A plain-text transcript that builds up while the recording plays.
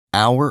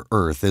Our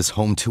Earth is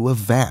home to a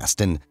vast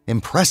and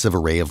impressive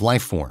array of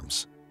life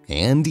forms,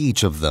 and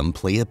each of them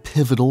play a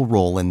pivotal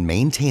role in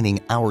maintaining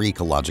our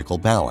ecological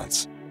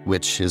balance,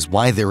 which is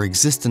why their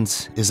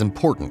existence is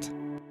important.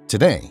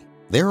 Today,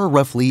 there are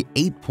roughly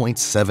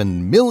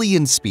 8.7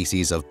 million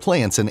species of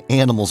plants and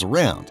animals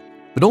around,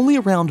 but only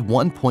around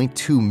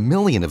 1.2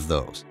 million of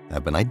those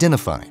have been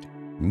identified,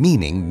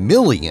 meaning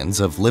millions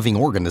of living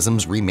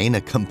organisms remain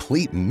a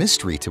complete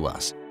mystery to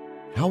us.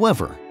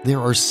 However, there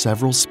are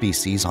several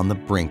species on the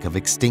brink of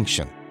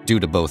extinction due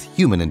to both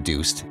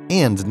human-induced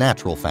and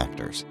natural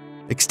factors.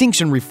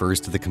 Extinction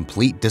refers to the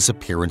complete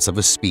disappearance of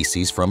a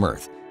species from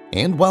Earth,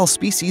 and while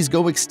species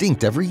go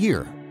extinct every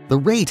year, the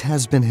rate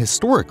has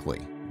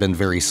historically been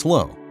very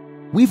slow.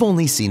 We've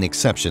only seen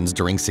exceptions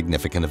during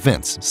significant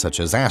events such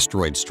as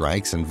asteroid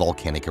strikes and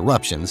volcanic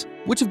eruptions,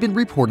 which have been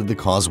reported to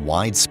cause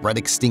widespread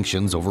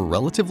extinctions over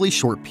relatively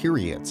short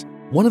periods.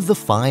 One of the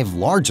 5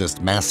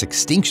 largest mass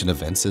extinction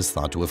events is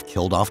thought to have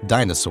killed off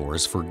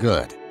dinosaurs for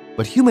good,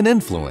 but human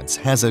influence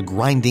has a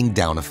grinding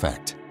down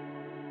effect.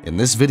 In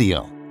this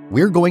video,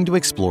 we're going to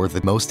explore the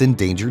most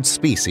endangered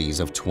species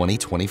of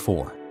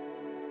 2024.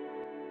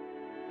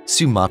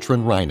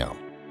 Sumatran rhino.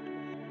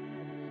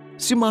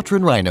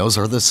 Sumatran rhinos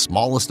are the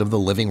smallest of the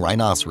living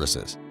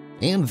rhinoceroses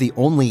and the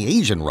only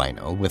Asian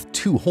rhino with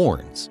 2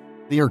 horns.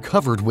 They are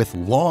covered with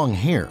long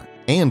hair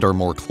and are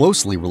more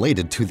closely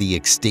related to the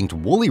extinct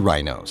woolly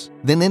rhinos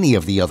than any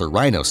of the other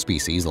rhino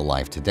species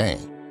alive today.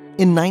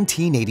 In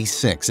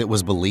 1986, it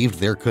was believed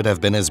there could have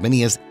been as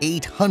many as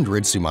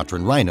 800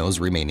 Sumatran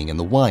rhinos remaining in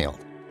the wild.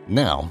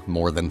 Now,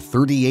 more than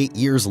 38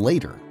 years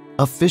later,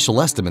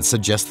 official estimates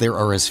suggest there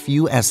are as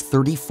few as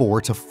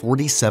 34 to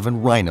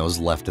 47 rhinos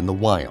left in the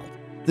wild.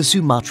 The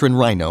Sumatran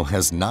rhino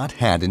has not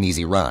had an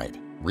easy ride.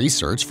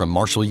 Research from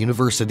Marshall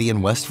University in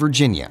West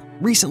Virginia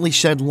recently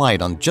shed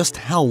light on just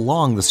how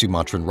long the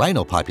Sumatran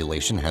rhino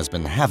population has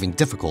been having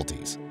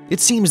difficulties.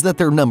 It seems that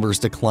their numbers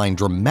declined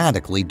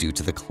dramatically due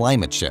to the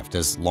climate shift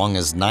as long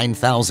as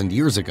 9,000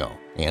 years ago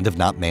and have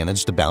not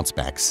managed to bounce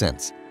back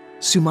since.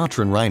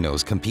 Sumatran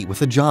rhinos compete with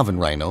the Javan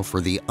rhino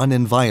for the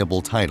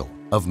unenviable title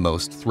of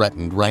most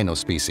threatened rhino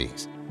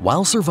species.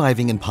 While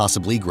surviving in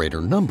possibly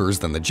greater numbers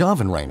than the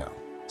Javan rhino,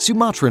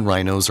 Sumatran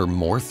rhinos are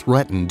more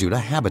threatened due to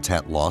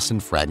habitat loss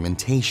and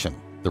fragmentation.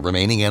 The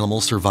remaining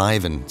animals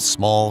survive in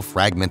small,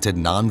 fragmented,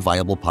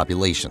 non-viable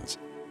populations,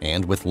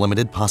 and with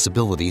limited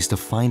possibilities to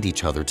find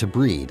each other to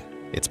breed.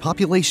 Its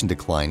population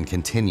decline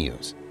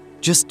continues.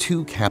 Just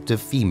 2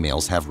 captive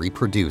females have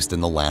reproduced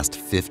in the last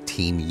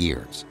 15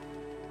 years.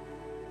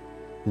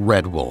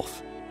 Red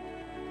wolf.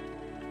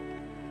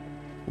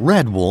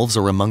 Red wolves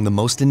are among the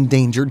most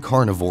endangered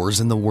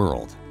carnivores in the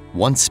world.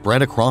 Once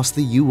spread across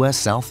the U.S.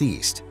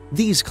 Southeast,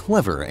 these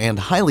clever and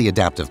highly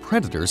adaptive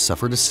predators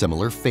suffered a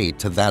similar fate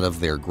to that of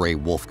their gray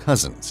wolf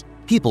cousins.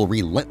 People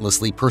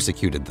relentlessly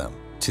persecuted them,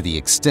 to the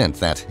extent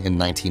that in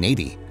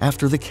 1980,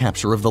 after the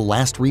capture of the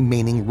last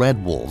remaining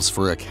red wolves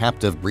for a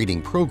captive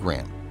breeding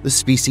program, the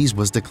species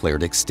was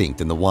declared extinct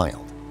in the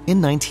wild.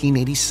 In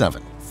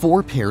 1987,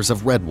 4 pairs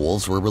of red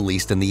wolves were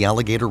released in the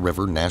Alligator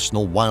River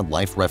National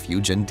Wildlife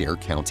Refuge in Dare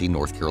County,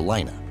 North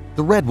Carolina.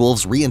 The red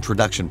wolves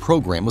reintroduction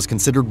program was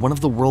considered one of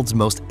the world's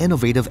most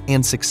innovative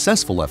and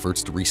successful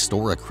efforts to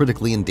restore a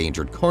critically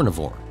endangered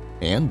carnivore,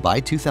 and by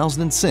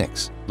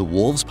 2006, the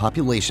wolves'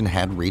 population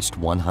had reached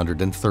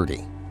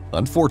 130.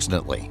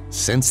 Unfortunately,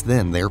 since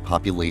then their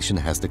population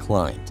has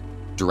declined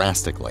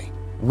drastically.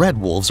 Red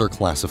wolves are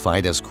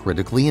classified as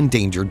critically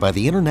endangered by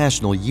the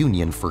International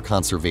Union for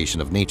Conservation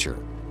of Nature.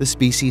 The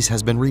species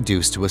has been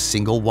reduced to a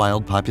single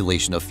wild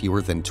population of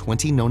fewer than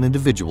 20 known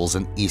individuals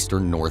in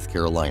eastern North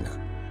Carolina.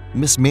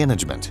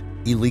 Mismanagement,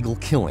 illegal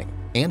killing,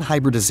 and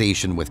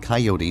hybridization with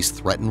coyotes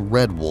threaten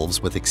red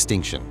wolves with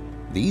extinction.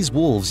 These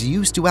wolves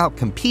used to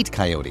outcompete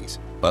coyotes,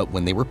 but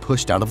when they were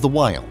pushed out of the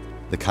wild,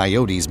 the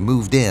coyotes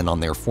moved in on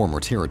their former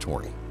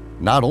territory.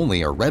 Not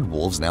only are red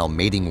wolves now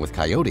mating with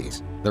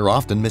coyotes, they're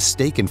often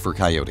mistaken for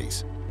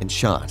coyotes and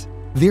shot.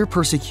 Their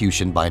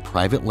persecution by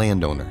private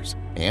landowners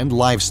and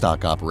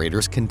livestock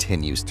operators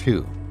continues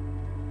too.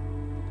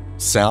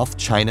 South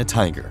China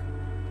tiger.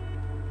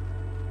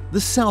 The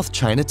South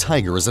China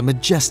tiger is a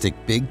majestic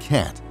big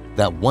cat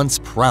that once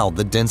prowled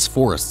the dense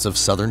forests of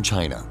southern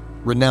China.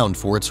 Renowned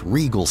for its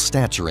regal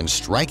stature and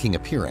striking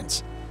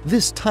appearance,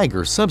 this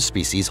tiger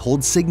subspecies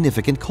holds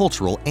significant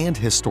cultural and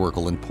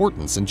historical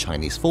importance in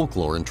Chinese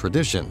folklore and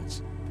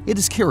traditions. It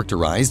is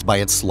characterized by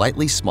its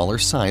slightly smaller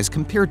size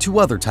compared to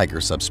other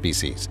tiger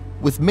subspecies,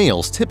 with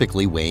males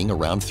typically weighing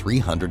around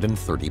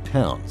 330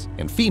 pounds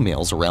and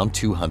females around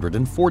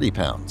 240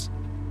 pounds.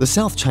 The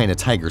South China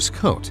tiger's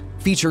coat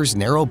features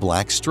narrow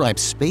black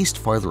stripes spaced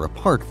farther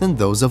apart than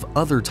those of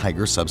other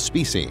tiger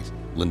subspecies,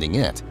 lending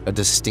it a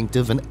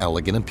distinctive and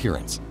elegant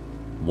appearance.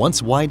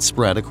 Once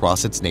widespread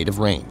across its native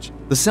range,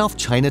 the South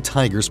China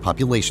tiger's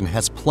population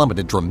has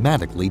plummeted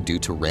dramatically due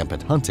to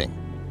rampant hunting,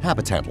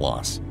 habitat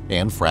loss,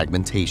 and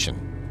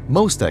fragmentation.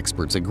 Most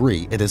experts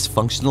agree it is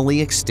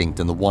functionally extinct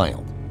in the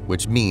wild,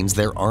 which means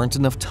there aren't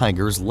enough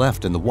tigers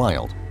left in the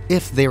wild,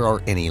 if there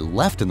are any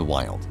left in the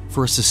wild,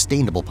 for a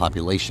sustainable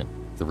population.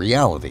 The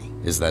reality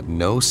is that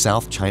no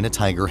South China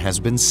tiger has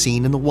been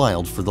seen in the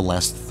wild for the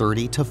last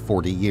 30 to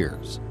 40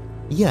 years.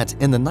 Yet,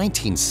 in the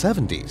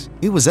 1970s,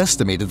 it was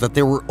estimated that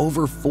there were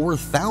over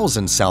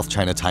 4,000 South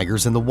China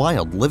tigers in the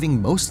wild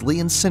living mostly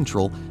in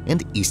central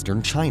and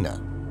eastern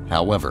China.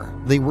 However,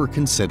 they were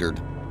considered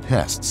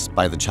pests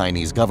by the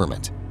Chinese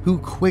government, who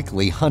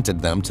quickly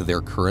hunted them to their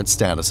current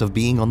status of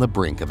being on the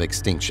brink of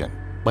extinction.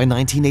 By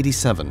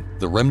 1987,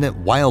 the remnant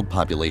wild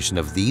population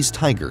of these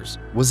tigers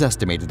was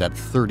estimated at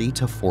 30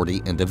 to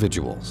 40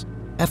 individuals.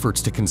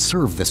 Efforts to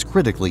conserve this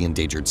critically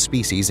endangered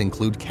species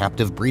include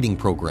captive breeding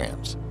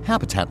programs,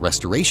 habitat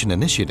restoration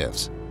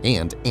initiatives,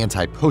 and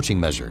anti-poaching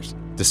measures.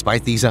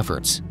 Despite these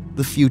efforts,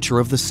 the future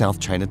of the South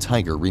China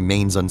tiger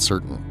remains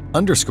uncertain,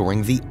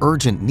 underscoring the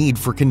urgent need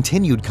for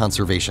continued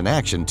conservation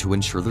action to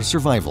ensure the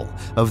survival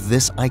of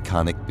this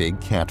iconic big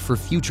cat for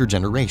future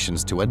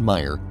generations to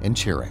admire and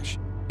cherish.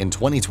 In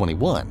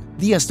 2021,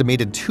 the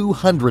estimated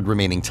 200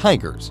 remaining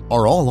tigers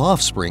are all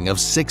offspring of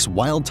 6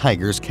 wild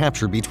tigers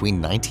captured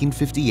between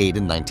 1958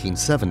 and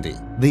 1970.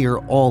 They are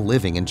all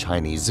living in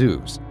Chinese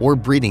zoos or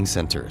breeding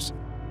centers.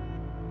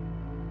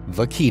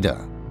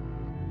 Vaquita.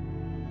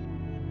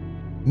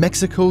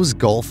 Mexico's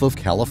Gulf of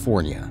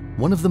California,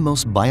 one of the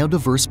most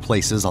biodiverse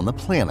places on the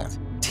planet,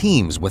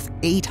 teems with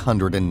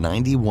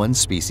 891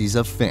 species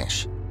of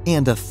fish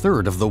and a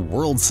third of the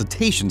world's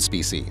cetacean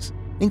species,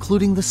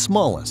 including the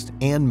smallest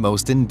and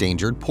most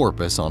endangered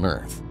porpoise on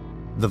Earth,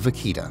 the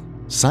vaquita.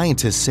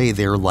 Scientists say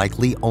there are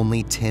likely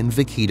only 10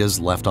 vaquitas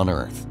left on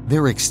Earth.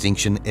 Their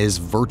extinction is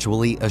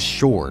virtually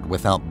assured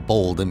without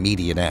bold,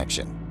 immediate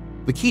action.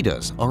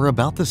 Vaquitas are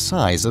about the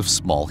size of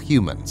small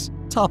humans,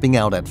 topping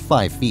out at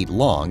 5 feet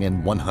long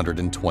and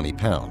 120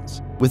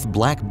 pounds, with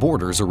black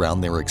borders around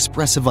their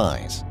expressive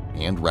eyes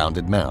and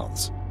rounded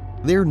mouths.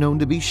 They're known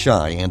to be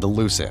shy and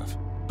elusive,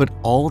 but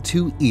all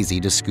too easy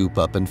to scoop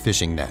up in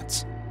fishing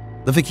nets.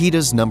 The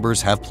vaquita's numbers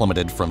have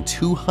plummeted from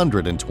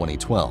 200 in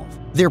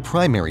 2012. Their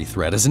primary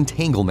threat is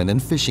entanglement in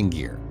fishing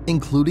gear,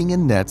 including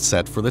in nets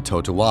set for the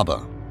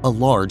totoaba, a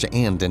large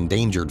and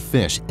endangered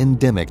fish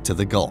endemic to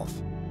the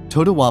Gulf.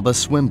 Totoaba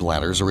swim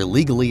bladders are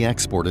illegally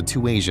exported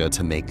to Asia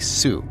to make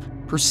soup,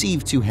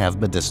 perceived to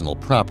have medicinal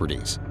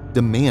properties.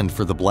 Demand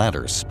for the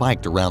bladders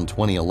spiked around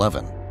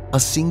 2011. A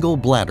single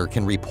bladder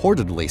can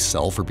reportedly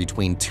sell for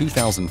between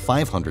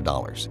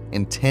 $2,500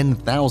 and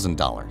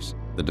 $10,000.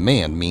 The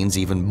demand means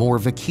even more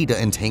vaquita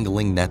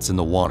entangling nets in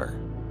the water.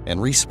 In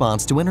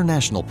response to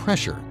international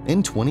pressure,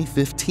 in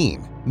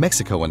 2015,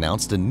 Mexico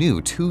announced a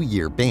new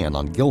 2-year ban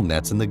on gill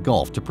nets in the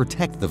Gulf to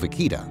protect the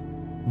vaquita.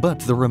 But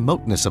the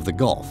remoteness of the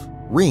Gulf,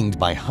 ringed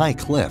by high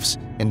cliffs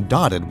and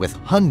dotted with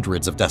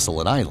hundreds of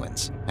desolate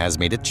islands, has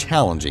made it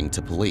challenging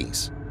to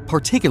police,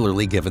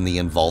 particularly given the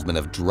involvement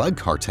of drug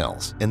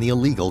cartels in the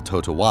illegal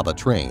totoaba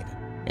trade.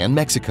 And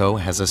Mexico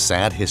has a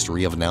sad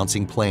history of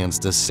announcing plans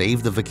to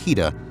save the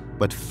vaquita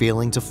but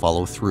failing to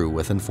follow through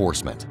with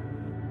enforcement.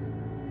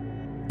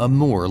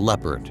 Amur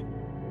leopard.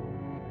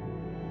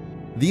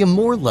 The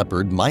Amur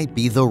leopard might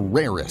be the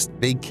rarest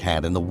big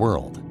cat in the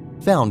world,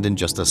 found in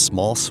just a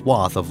small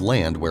swath of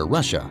land where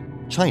Russia,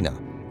 China,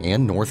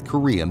 and North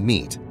Korea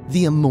meet.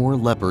 The Amur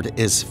leopard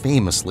is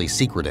famously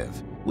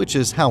secretive, which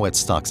is how it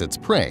stalks its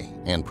prey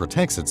and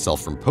protects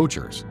itself from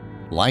poachers.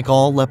 Like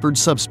all leopard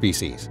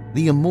subspecies,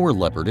 the Amur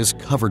leopard is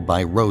covered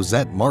by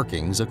rosette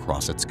markings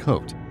across its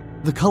coat.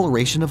 The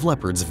coloration of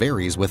leopards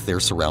varies with their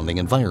surrounding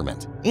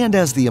environment, and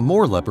as the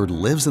Amur leopard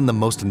lives in the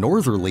most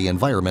northerly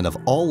environment of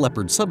all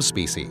leopard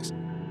subspecies,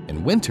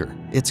 in winter,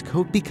 its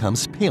coat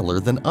becomes paler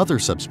than other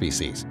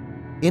subspecies.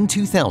 In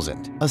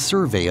 2000, a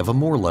survey of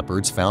Amur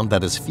leopards found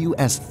that as few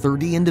as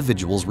 30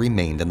 individuals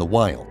remained in the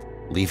wild,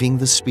 leaving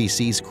the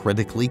species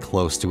critically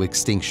close to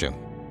extinction.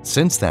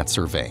 Since that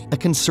survey, a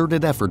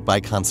concerted effort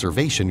by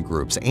conservation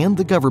groups and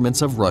the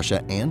governments of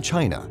Russia and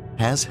China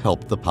has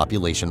helped the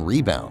population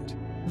rebound.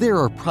 There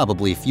are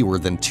probably fewer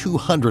than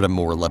 200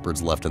 Amur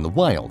leopards left in the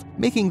wild,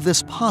 making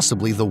this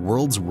possibly the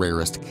world's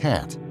rarest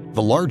cat.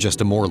 The largest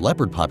Amur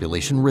leopard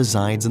population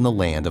resides in the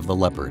land of the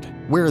leopard,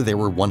 where there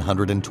were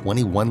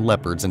 121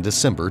 leopards in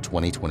December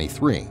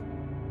 2023.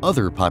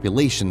 Other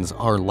populations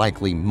are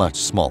likely much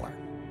smaller.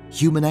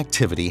 Human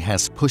activity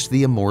has pushed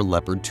the Amur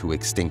leopard to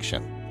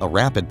extinction. A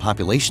rapid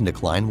population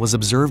decline was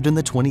observed in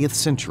the 20th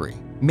century,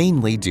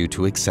 mainly due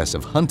to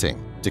excessive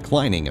hunting,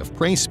 declining of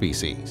prey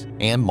species,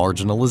 and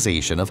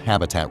marginalization of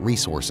habitat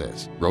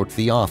resources, wrote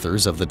the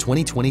authors of the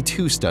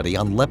 2022 study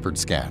on leopard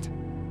scat.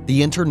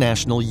 The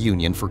International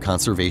Union for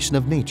Conservation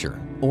of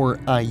Nature, or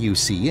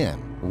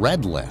IUCN,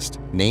 Red List,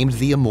 named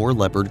the Amur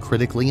leopard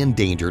critically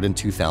endangered in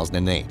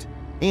 2008.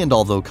 And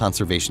although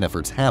conservation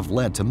efforts have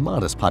led to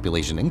modest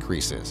population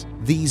increases,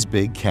 these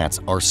big cats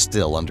are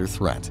still under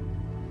threat.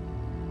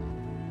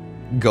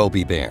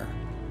 Gobi bear.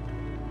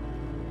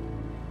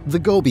 The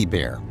gobi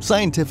bear,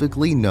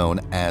 scientifically known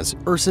as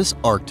Ursus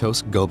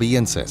arctos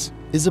gobiensis,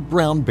 is a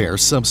brown bear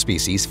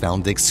subspecies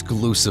found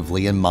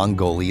exclusively in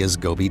Mongolia's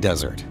Gobi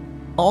Desert.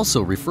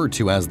 Also referred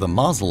to as the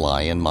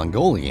Mausolei in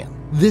Mongolian,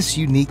 this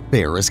unique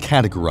bear is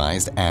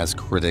categorized as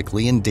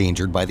critically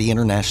endangered by the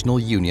International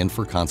Union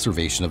for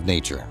Conservation of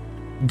Nature.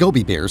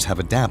 Gobi bears have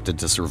adapted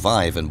to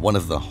survive in one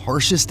of the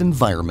harshest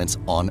environments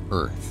on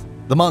Earth,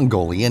 the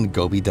Mongolian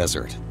Gobi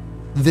Desert.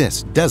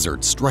 This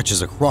desert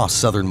stretches across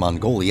southern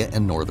Mongolia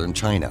and northern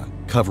China,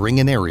 covering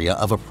an area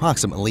of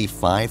approximately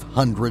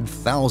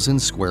 500,000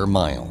 square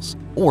miles,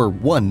 or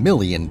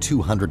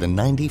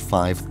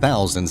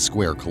 1,295,000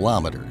 square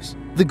kilometers.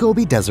 The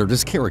Gobi Desert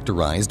is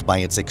characterized by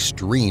its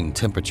extreme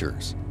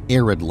temperatures,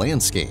 arid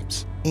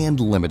landscapes, and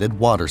limited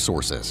water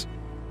sources.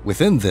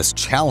 Within this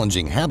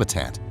challenging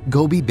habitat,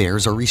 Gobi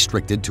bears are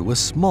restricted to a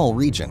small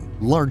region,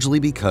 largely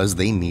because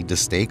they need to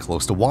stay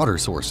close to water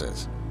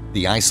sources.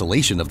 The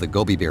isolation of the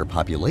Gobi bear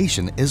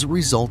population is a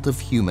result of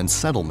human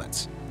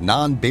settlements,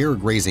 non-bear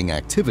grazing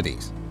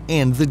activities,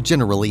 and the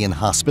generally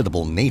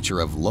inhospitable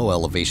nature of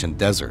low-elevation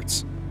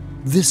deserts.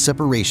 This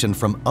separation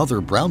from other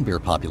brown bear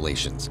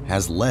populations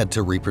has led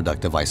to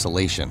reproductive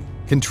isolation,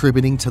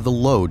 contributing to the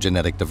low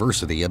genetic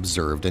diversity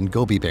observed in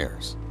Gobi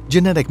bears.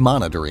 Genetic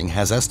monitoring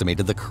has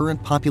estimated the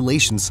current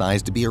population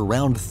size to be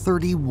around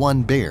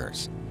 31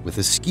 bears, with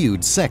a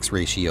skewed sex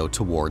ratio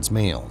towards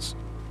males.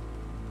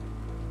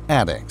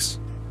 Addax.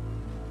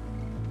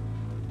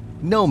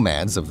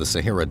 Nomads of the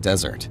Sahara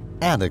Desert,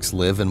 addax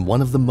live in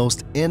one of the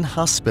most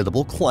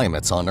inhospitable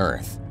climates on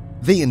Earth.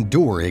 They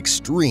endure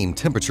extreme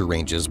temperature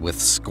ranges with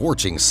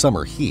scorching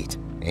summer heat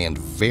and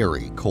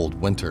very cold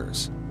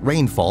winters.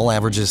 Rainfall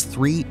averages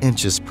 3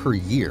 inches per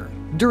year.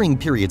 During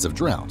periods of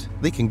drought,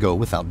 they can go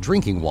without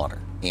drinking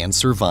water and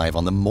survive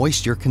on the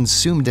moisture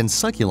consumed in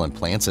succulent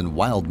plants and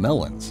wild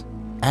melons.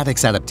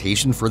 Addax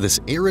adaptation for this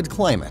arid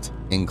climate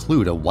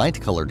include a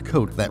white-colored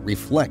coat that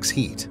reflects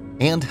heat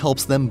and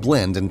helps them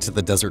blend into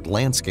the desert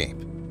landscape.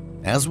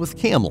 As with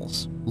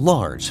camels,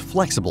 large,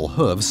 flexible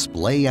hooves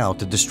splay out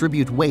to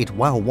distribute weight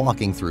while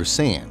walking through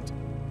sand.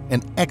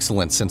 An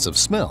excellent sense of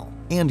smell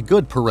and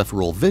good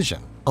peripheral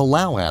vision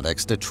allow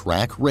addax to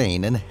track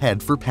rain and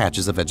head for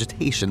patches of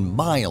vegetation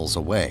miles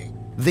away.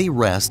 They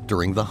rest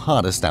during the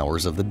hottest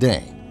hours of the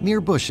day, near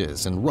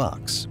bushes and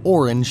rocks,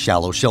 or in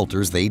shallow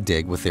shelters they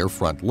dig with their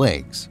front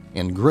legs,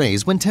 and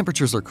graze when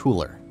temperatures are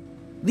cooler.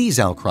 These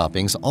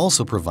outcroppings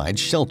also provide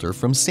shelter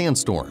from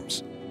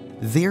sandstorms.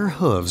 Their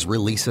hooves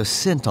release a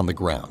scent on the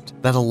ground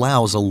that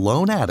allows a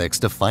lone addax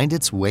to find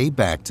its way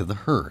back to the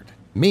herd.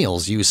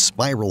 Males use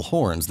spiral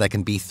horns that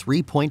can be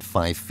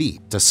 3.5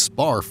 feet to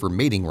spar for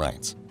mating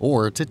rights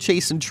or to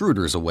chase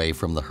intruders away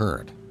from the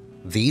herd.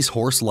 These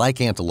horse-like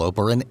antelope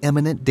are in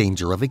imminent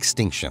danger of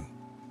extinction.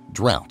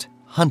 Drought,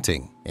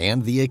 hunting,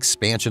 and the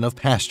expansion of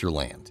pasture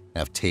land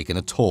have taken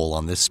a toll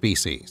on this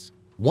species.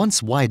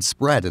 Once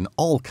widespread in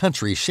all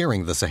countries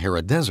sharing the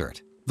Sahara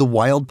Desert, the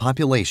wild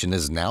population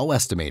is now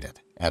estimated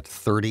at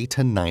 30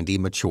 to 90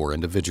 mature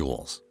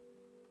individuals.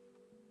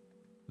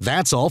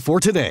 That's all for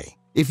today.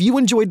 If you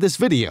enjoyed this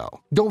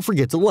video, don't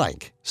forget to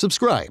like,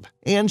 subscribe,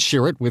 and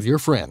share it with your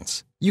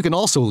friends. You can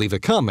also leave a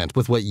comment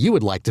with what you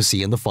would like to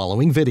see in the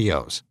following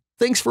videos.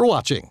 Thanks for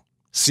watching.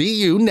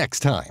 See you next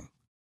time.